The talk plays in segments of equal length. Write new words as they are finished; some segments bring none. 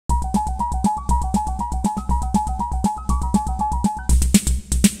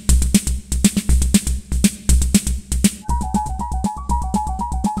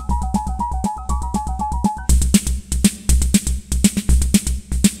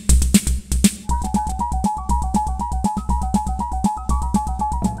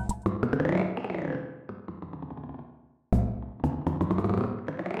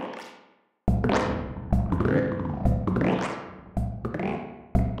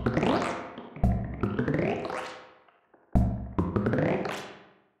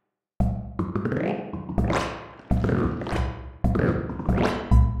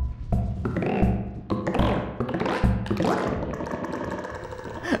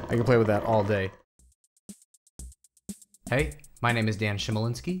I can play with that all day. Hey, my name is Dan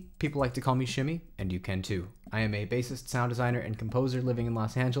Shimolinski. People like to call me Shimmy, and you can too. I am a bassist, sound designer, and composer living in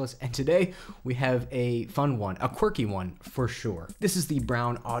Los Angeles, and today we have a fun one, a quirky one for sure. This is the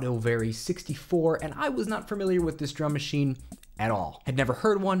Brown Auto-Vari 64, and I was not familiar with this drum machine at all. Had never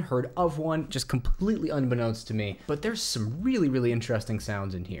heard of one, just completely unbeknownst to me, but there's some really interesting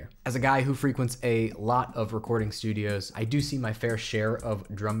sounds in here. As a guy who frequents a lot of recording studios, I do see my fair share of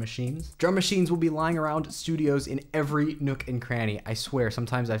drum machines. Drum machines will be lying around studios in every nook and cranny. I swear,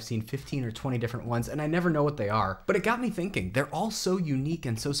 sometimes I've seen 15 or 20 different ones, and I never know what they are. But it got me thinking, they're all so unique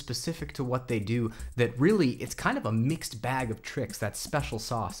and so specific to what they do that really, it's kind of a mixed bag of tricks, that special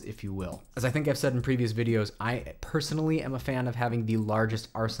sauce, if you will. As I think I've said in previous videos, I personally am a fan of having the largest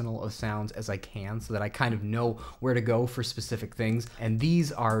arsenal of sounds as I can so that I kind of know where to go for specific things, and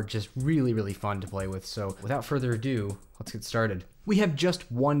these are just really fun to play with. So without further ado, let's get started. We have just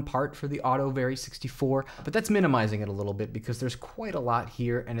one part for the Auto-Vari 64, but that's minimizing it a little bit because there's quite a lot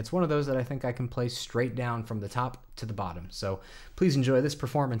here, and it's one of those that I think I can play straight down from the top to the bottom. So please enjoy this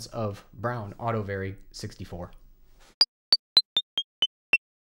performance of Brown Auto-Vari 64.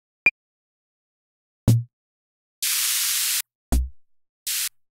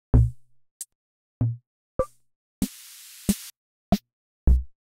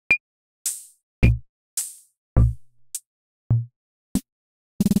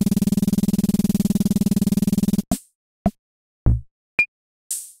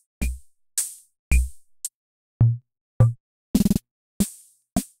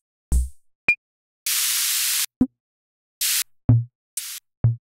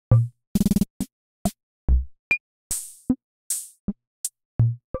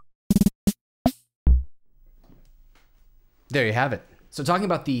 There you have it. So talking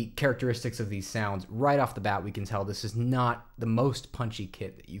about the characteristics of these sounds, right off the bat we can tell this is not the most punchy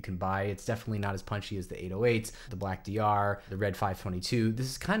kit that you can buy. It's definitely not as punchy as the 808s, the Black DR, the Red 522. This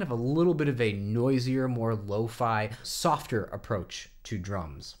is kind of a little bit of a noisier, more lo-fi, softer approach to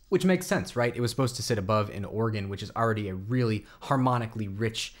drums. Which makes sense, right? It was supposed to sit above an organ, which is already a really harmonically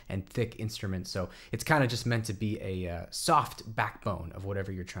rich and thick instrument, so it's kind of just meant to be a soft backbone of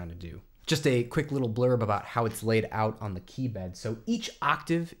whatever you're trying to do. Just a quick little blurb about how it's laid out on the key bed. So each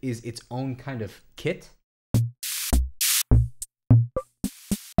octave is its own kind of kit.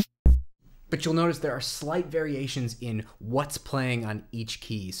 But you'll notice there are slight variations in what's playing on each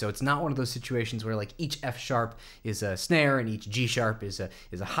key. So it's not one of those situations where like each F sharp is a snare and each G sharp is a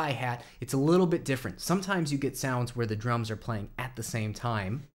hi-hat. It's a little bit different. Sometimes you get sounds where the drums are playing at the same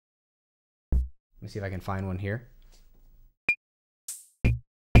time. Let me see if I can find one here.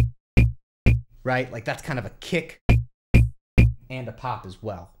 Right? Like that's kind of a kick and a pop as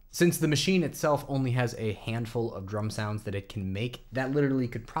well. Since the machine itself only has a handful of drum sounds that it can make, that literally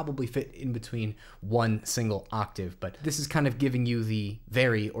could probably fit in between one single octave, but this is kind of giving you the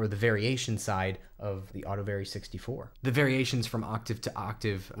vary or the variation side of the Auto-Vari 64. The variations from octave to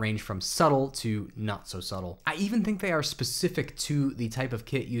octave range from subtle to not so subtle. I even think they are specific to the type of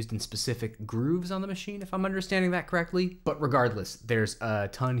kit used in specific grooves on the machine, if I'm understanding that correctly. But regardless, there's a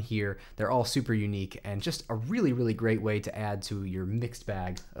ton here. They're all super unique and just a really great way to add to your mixed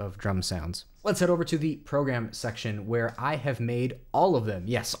bag of drum sounds. Let's head over to the program section where I have made all of them.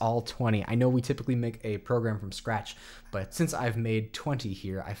 Yes, all 20. I know we typically make a program from scratch, but since I've made 20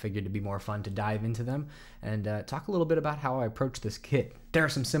 here, I figured it'd be more fun to dive into them and talk a little bit about how I approach this kit. There are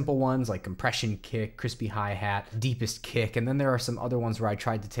some simple ones like compression kick, crispy hi-hat, deepest kick, and then there are some other ones where I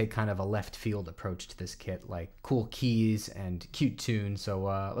tried to take kind of a left field approach to this kit, like cool keys and cute tunes.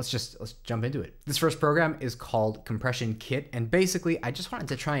 So let's jump into it. This first program is called Compression Kit, and basically I just wanted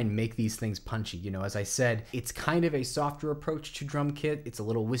to try and make these things punchy. You know, as I said, it's kind of a softer approach to drum kit. It's a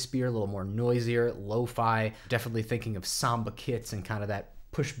little wispier, a little more noisier, lo-fi, definitely thinking of samba kits and kind of that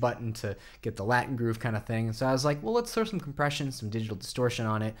push button to get the Latin groove kind of thing. And so I was like, well, let's throw some compression, some digital distortion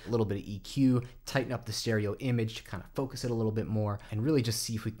on it, a little bit of EQ, tighten up the stereo image to kind of focus it a little bit more, and really just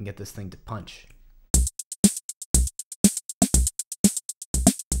see if we can get this thing to punch.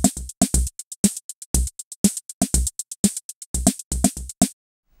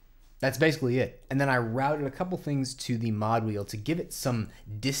 That's basically it. And then I routed a couple things to the mod wheel to give it some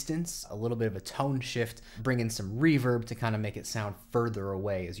distance, a little bit of a tone shift, bring in some reverb to kind of make it sound further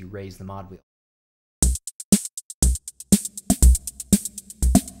away as you raise the mod wheel.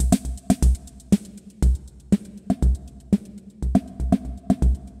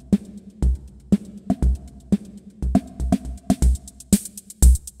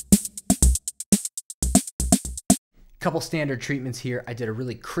 Couple standard treatments here. I did a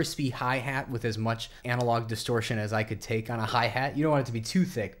really crispy hi-hat with as much analog distortion as I could take on a hi-hat. You don't want it to be too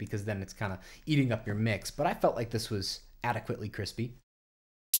thick because then it's kind of eating up your mix, but I felt like this was adequately crispy.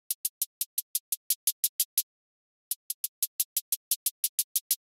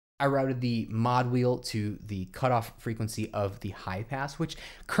 I routed the mod wheel to the cutoff frequency of the high pass, which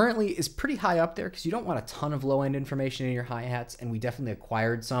currently is pretty high up there because you don't want a ton of low end information in your hi-hats, and we definitely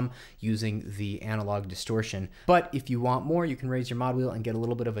acquired some using the analog distortion. But if you want more, you can raise your mod wheel and get a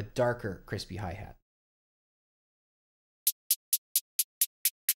little bit of a darker crispy hi-hat.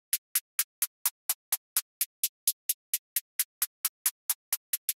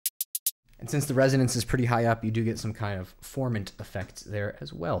 And since the resonance is pretty high up, you do get some kind of formant effect there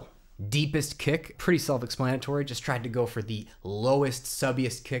as well. Deepest kick, pretty self-explanatory. Just tried to go for the lowest,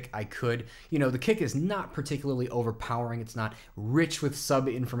 subbiest kick I could. You know, the kick is not particularly overpowering. It's not rich with sub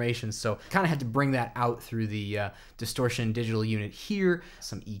information, so kind of had to bring that out through the distortion digital unit here,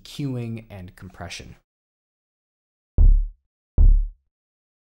 some EQing and compression.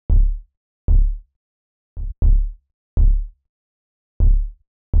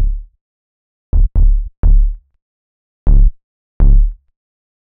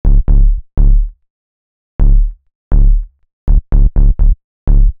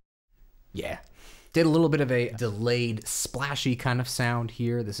 Yeah. Did a little bit of a delayed, splashy kind of sound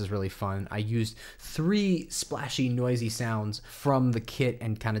here. This is really fun. I used 3 splashy, noisy sounds from the kit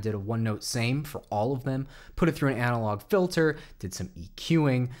and kind of did a one-note same for all of them. Put it through an analog filter, did some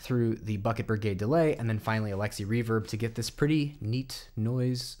EQing through the Bucket Brigade delay, and then finally Alexi reverb to get this pretty neat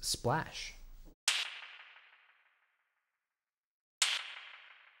noise splash.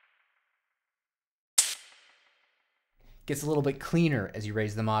 Gets a little bit cleaner as you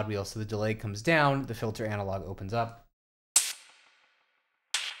raise the mod wheel, so the delay comes down, the filter analog opens up.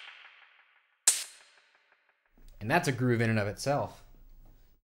 And that's a groove in and of itself.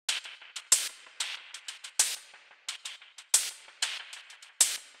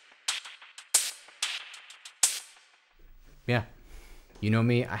 Yeah. You know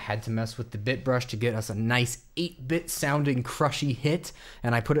me, I had to mess with the bit brush to get us a nice 8-bit sounding crushy hit,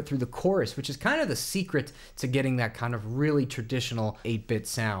 and I put it through the chorus, which is kind of the secret to getting that kind of really traditional 8-bit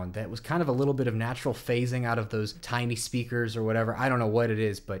sound. That was kind of a little bit of natural phasing out of those tiny speakers or whatever. I don't know what it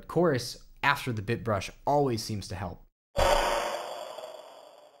is, but chorus after the bit brush always seems to help.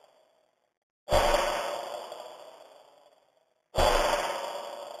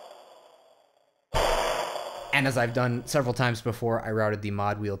 And as I've done several times before, I routed the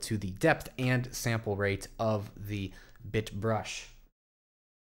mod wheel to the depth and sample rate of the bit brush.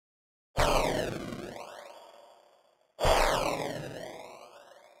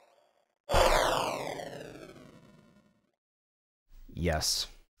 Yes.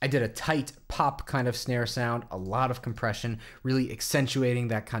 I did a tight pop kind of snare sound, a lot of compression, really accentuating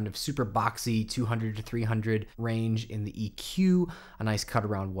that kind of super boxy 200 to 300 range in the EQ, a nice cut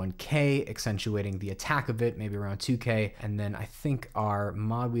around 1K, accentuating the attack of it, maybe around 2K, and then I think our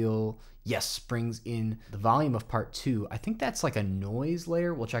mod wheel, yes, brings in the volume of part 2. I think that's like a noise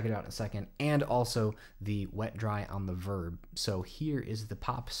layer, we'll check it out in a second, and also the wet dry on the verb. So here is the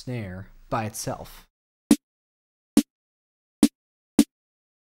pop snare by itself.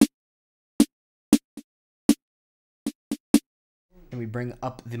 And we bring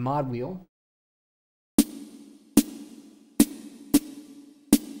up the mod wheel.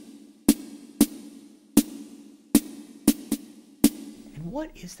 And what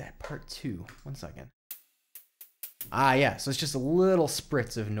is that part 2? 1 second. Ah, yeah, so it's just a little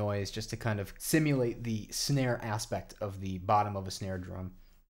spritz of noise just to kind of simulate the snare aspect of the bottom of a snare drum.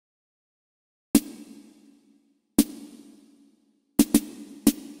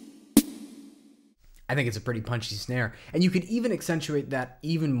 I think it's a pretty punchy snare. And you could even accentuate that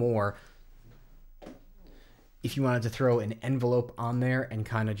even more if you wanted to throw an envelope on there and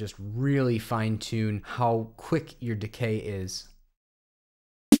kind of just really fine tune how quick your decay is.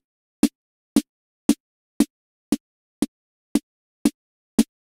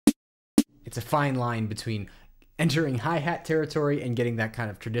 It's a fine line between entering hi-hat territory and getting that kind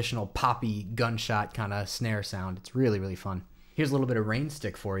of traditional poppy gunshot kind of snare sound. It's really, really fun. Here's a little bit of rain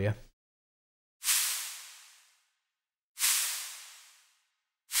stick for you.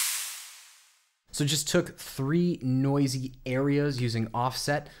 So just took 3 noisy areas using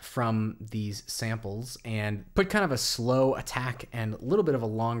offset from these samples and put kind of a slow attack and a little bit of a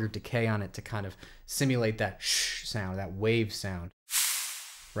longer decay on it to kind of simulate that shh sound, that wave sound,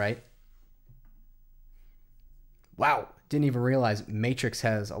 right? Wow, didn't even realize Matrix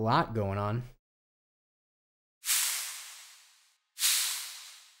has a lot going on.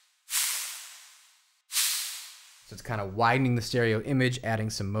 So it's kind of widening the stereo image, adding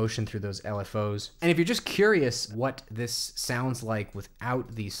some motion through those LFOs. And if you're just curious what this sounds like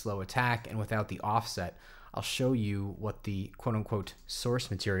without the slow attack and without the offset, I'll show you what the quote-unquote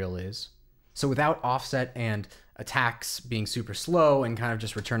source material is. So without offset and attacks being super slow and kind of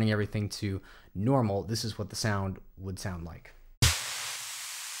just returning everything to normal, this is what the sound would sound like.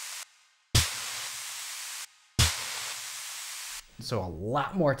 So a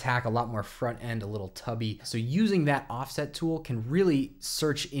lot more attack, a lot more front end, a little tubby. So using that offset tool can really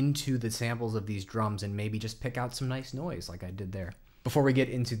search into the samples of these drums and maybe just pick out some nice noise like I did there. Before we get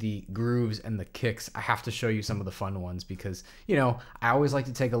into the grooves and the kicks, I have to show you some of the fun ones because, you know, I always like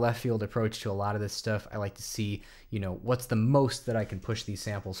to take a left field approach to a lot of this stuff. I like to see, you know, what's the most that I can push these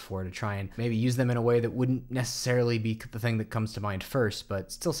samples for to try and maybe use them in a way that wouldn't necessarily be the thing that comes to mind first,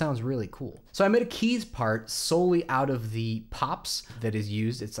 but still sounds really cool. So I made a keys part solely out of the pops that is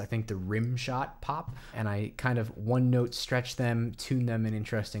used. It's, I think, the rim shot pop, and I kind of one note stretch them, tune them in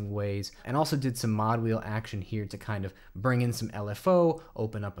interesting ways, and also did some mod wheel action here to kind of bring in some LFO,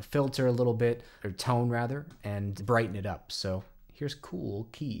 open up a filter a little bit, or tone rather, and brighten it up. So here's cool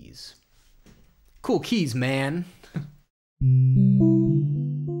keys. Cool keys, man.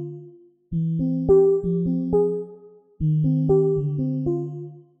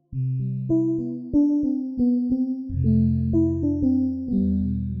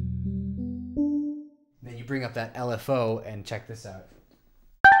 Then you bring up that LFO and check this out.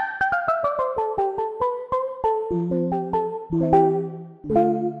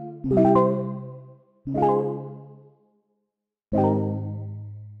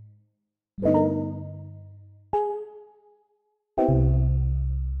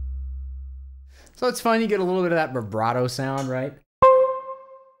 So it's fun, you get a little bit of that vibrato sound, right?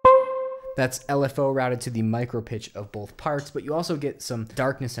 That's LFO routed to the micro pitch of both parts, but you also get some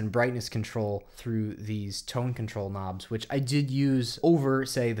darkness and brightness control through these tone control knobs, which I did use over,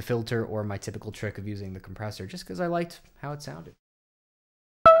 say, the filter or my typical trick of using the compressor, just because I liked how it sounded.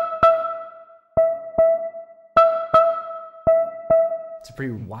 It's a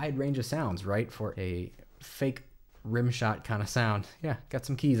pretty wide range of sounds, right? For a fake rim shot kind of sound. Yeah, got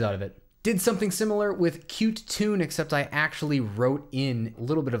some keys out of it. Did something similar with Cute Tune, except I actually wrote in a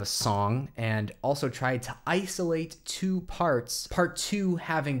little bit of a song and also tried to isolate two parts. Part 2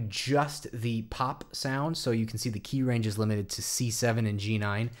 having just the pop sound, so you can see the key range is limited to C7 and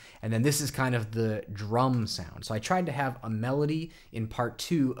G9, and then this is kind of the drum sound. So I tried to have a melody in part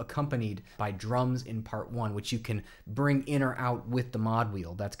 2 accompanied by drums in part 1, which you can bring in or out with the mod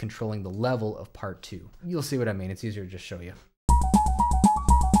wheel. That's controlling the level of part 2. You'll see what I mean. It's easier to just show you.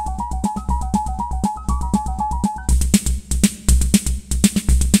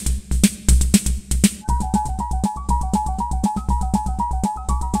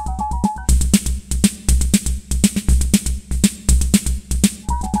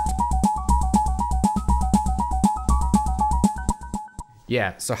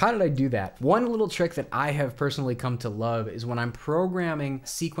 Yeah, so how did I do that? One little trick that I have personally come to love is when I'm programming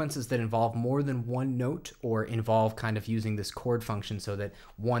sequences that involve more than one note or involve kind of using this chord function so that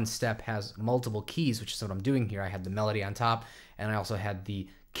one step has multiple keys, which is what I'm doing here. I had the melody on top and I also had the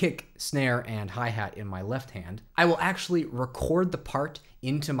kick, snare, and hi-hat in my left hand. I will actually record the part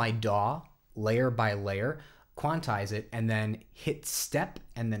into my DAW layer by layer, quantize it, and then hit step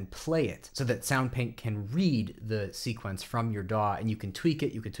and then play it so that Soundpaint can read the sequence from your DAW and you can tweak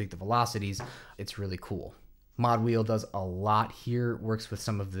it, you can tweak the velocities. It's really cool. Mod Wheel does a lot here, works with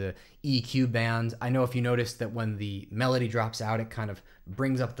some of the EQ bands. I know if you noticed that when the melody drops out, it kind of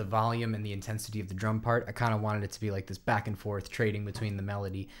brings up the volume and the intensity of the drum part. I kind of wanted it to be like this back and forth trading between the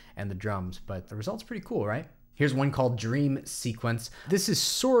melody and the drums, but the result's pretty cool, right? Here's one called Dream Sequence. This is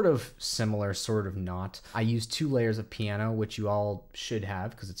sort of similar, sort of not. I use 2 layers of piano, which you all should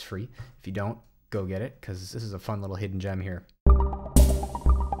have because it's free. If you don't, go get it because this is a fun little hidden gem here.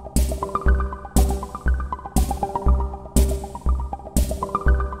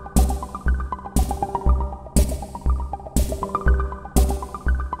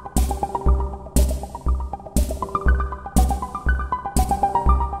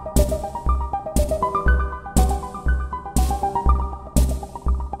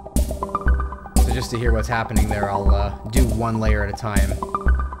 Just to hear what's happening there, I'll do 1 layer at a time.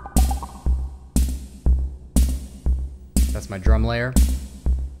 That's my drum layer.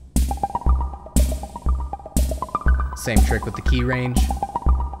 Same trick with the key range.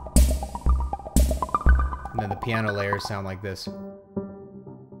 And then the piano layers sound like this.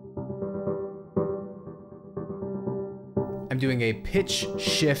 I'm doing a pitch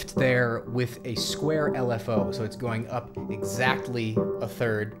shift there with a square LFO, so it's going up exactly a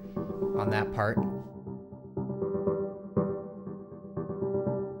third on that part.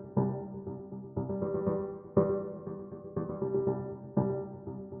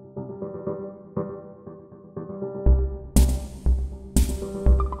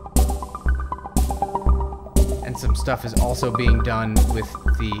 some stuff is also being done with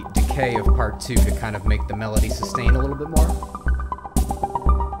the decay of part 2 to kind of make the melody sustain a little bit more.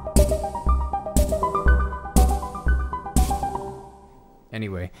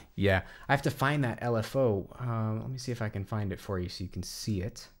 Anyway, yeah, I have to find that LFO. Let me see if I can find it for you so you can see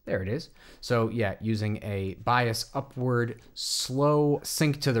it. There it is. So yeah, using a bias upward, slow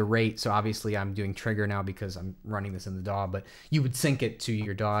sync to the rate. So obviously I'm doing trigger now because I'm running this in the DAW, but you would sync it to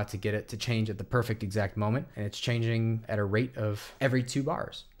your DAW to get it to change at the perfect exact moment. And it's changing at a rate of every 2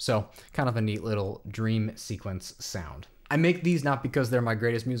 bars. So kind of a neat little dream sequence sound. I make these not because they're my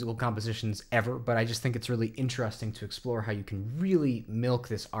greatest musical compositions ever, but I just think it's really interesting to explore how you can really milk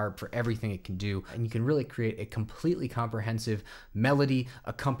this art for everything it can do, and you can really create a completely comprehensive melody,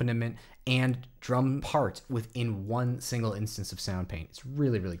 accompaniment, and drum part within one single instance of Soundpaint. It's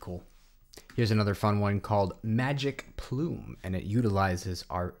really, really cool. Here's another fun one called Magic Plume, and it utilizes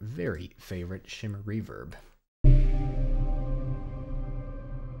our very favorite shimmer reverb.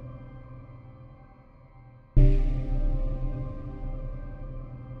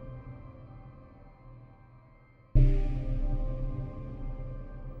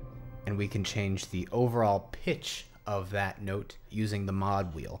 And we can change the overall pitch of that note using the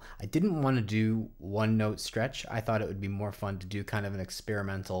mod wheel. I didn't want to do one note stretch. I thought it would be more fun to do kind of an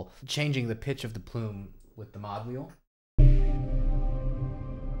experimental, changing the pitch of the plume with the mod wheel.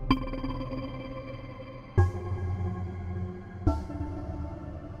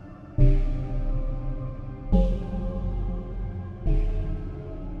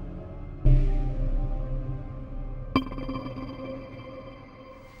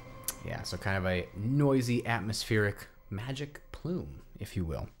 Yeah, so kind of a noisy, atmospheric magic plume, if you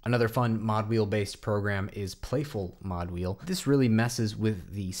will. Another fun mod wheel based program is Playful Mod Wheel. This really messes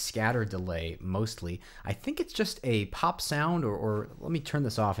with the scatter delay mostly. I think it's just a pop sound, or let me turn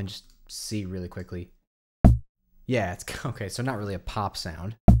this off and just see really quickly. Yeah, it's okay, so not really a pop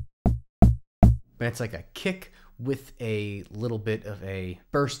sound, but it's like a kick with a little bit of a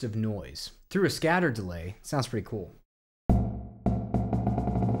burst of noise through a scatter delay. It sounds pretty cool.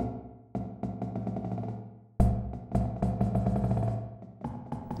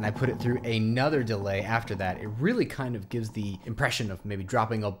 And I put it through another delay after that. It really kind of gives the impression of maybe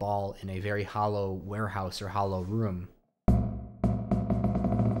dropping a ball in a very hollow warehouse or hollow room.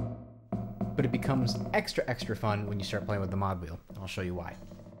 But it becomes extra, extra fun when you start playing with the mod wheel. I'll show you why.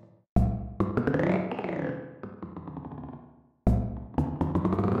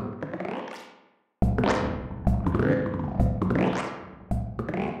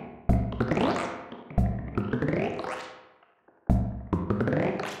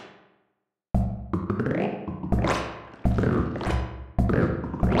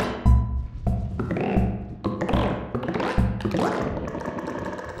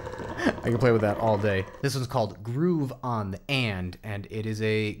 I can play with that all day. This one's called Groove on the And it is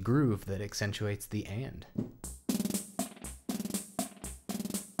a groove that accentuates the and.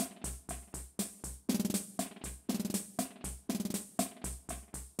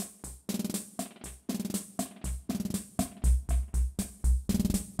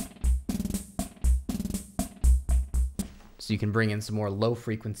 So you can bring in some more low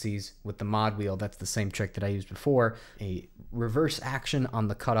frequencies with the mod wheel. That's the same trick that I used before. A reverse action on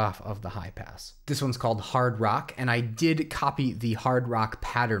the cutoff of the high pass. This one's called Hard Rock, and I did copy the hard rock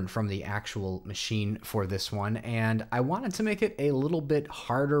pattern from the actual machine for this one, and I wanted to make it a little bit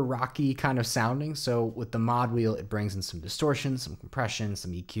harder rocky kind of sounding. So with the mod wheel, it brings in some distortion, some compression,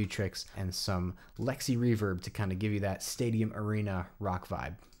 some EQ tricks, and some Lexi reverb to kind of give you that stadium arena rock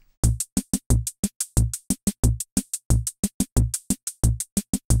vibe.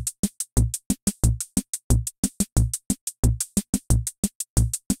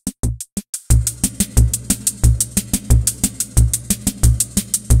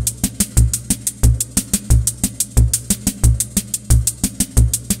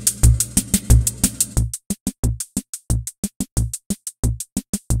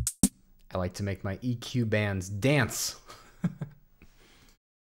 I like to make my EQ bands dance.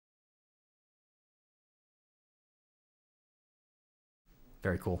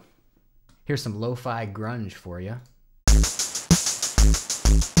 Very cool. Here's some lo-fi grunge for you.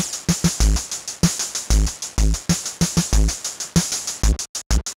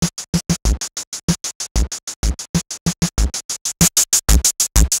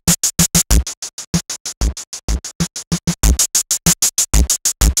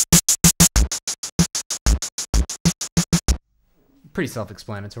 Pretty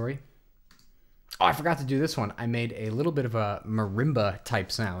self-explanatory. Oh, I forgot to do this one. I made a little bit of a marimba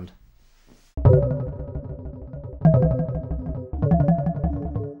type sound.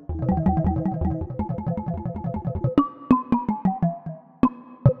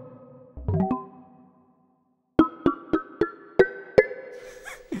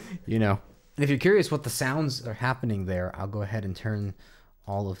 You know. And if you're curious what the sounds are happening there, I'll go ahead and turn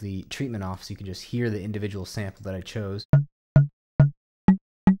all of the treatment off so you can just hear the individual sample that I chose.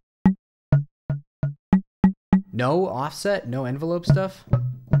 No offset, no envelope stuff.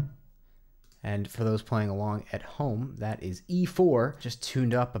 And for those playing along at home, that is E4, just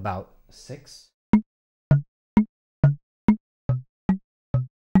tuned up about 6.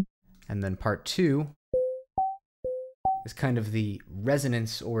 And then part 2 is kind of the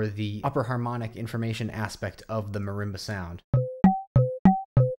resonance or the upper harmonic information aspect of the marimba sound.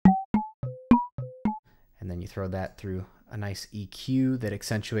 And then you throw that through a nice EQ that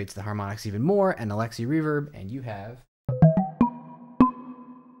accentuates the harmonics even more, and Alexi reverb, and you have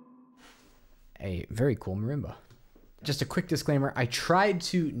a very cool marimba. Just a quick disclaimer, I tried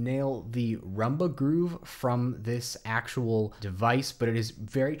to nail the rumba groove from this actual device, but it is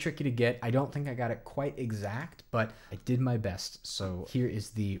very tricky to get. I don't think I got it quite exact, but I did my best. So here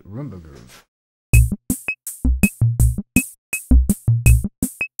is the rumba groove.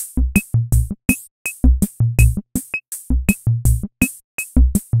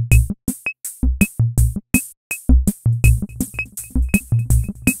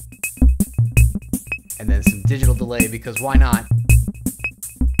 And then some digital delay, because why not?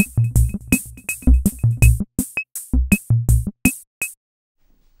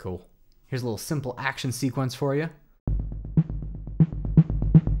 Cool. Here's a little simple action sequence for you.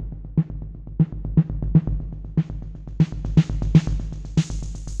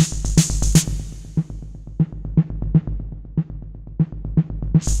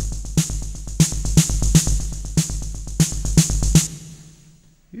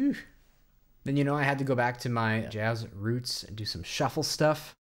 Whew. Then, you know, I had to go back to my jazz roots and do some shuffle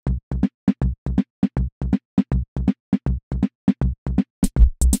stuff.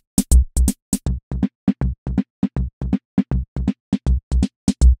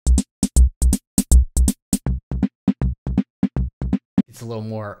 It's a little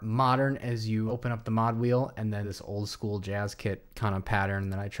more modern as you open up the mod wheel, and then this old school jazz kit kind of pattern.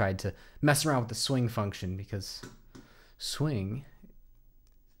 And then I tried to mess around with the swing function, because swing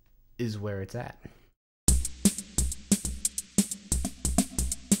is where it's at.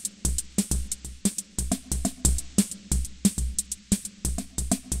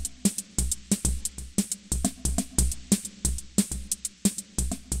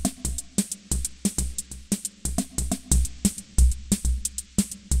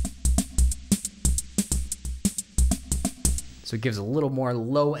 So it gives a little more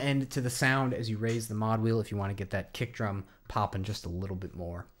low end to the sound as you raise the mod wheel if you want to get that kick drum popping just a little bit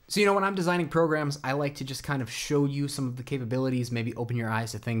more. So, you know, when I'm designing programs, I like to just kind of show you some of the capabilities, maybe open your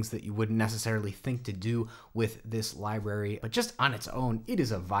eyes to things that you wouldn't necessarily think to do with this library. But just on its own, it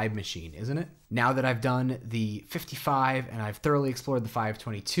is a vibe machine, isn't it? Now that I've done the 55 and I've thoroughly explored the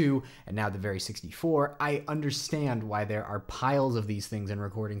 522 and now the Vari 64, I understand why there are piles of these things in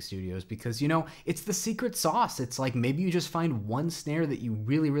recording studios, because, you know, it's the secret sauce. It's like maybe you just find one snare that you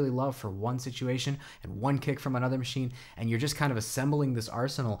really, really love for one situation and one kick from another machine, and you're just kind of assembling this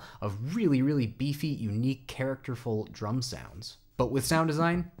arsenal of really, really beefy, unique, characterful drum sounds. But with sound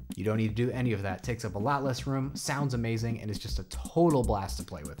design, you don't need to do any of that. It takes up a lot less room, sounds amazing, and it's just a total blast to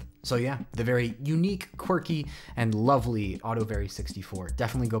play with. So yeah, the very unique, quirky, and lovely Auto-Vari 64.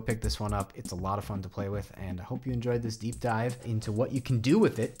 Definitely go pick this one up. It's a lot of fun to play with, and I hope you enjoyed this deep dive into what you can do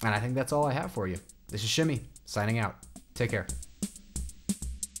with it. And I think that's all I have for you. This is Shimmy, signing out. Take care.